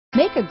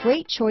Make a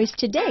great choice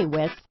today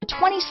with the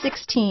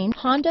 2016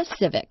 Honda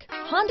Civic.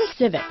 Honda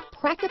Civic,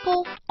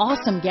 practical,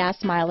 awesome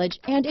gas mileage,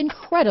 and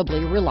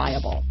incredibly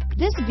reliable.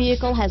 This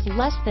vehicle has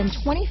less than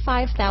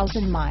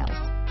 25,000 miles.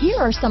 Here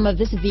are some of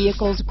this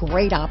vehicle's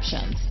great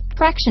options: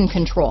 traction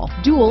control,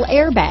 dual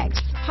airbags,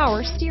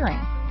 power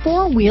steering,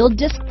 four-wheel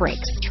disc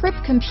brakes, trip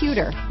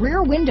computer,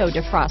 rear window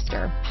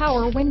defroster,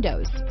 power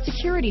windows,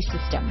 security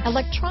system,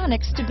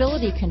 electronic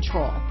stability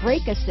control,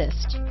 brake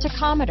assist,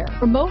 tachometer,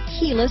 remote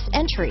keyless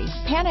entry,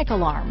 panic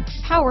alarm,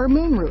 power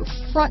moonroof,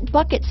 front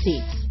bucket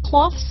seats,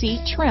 cloth seat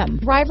trim,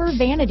 driver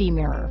vanity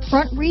mirror,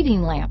 front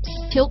reading lamps,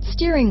 tilt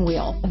steering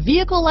wheel. A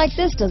vehicle like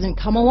this doesn't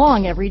come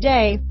along every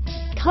day.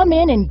 Come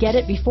in and get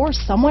it before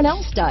someone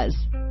else does.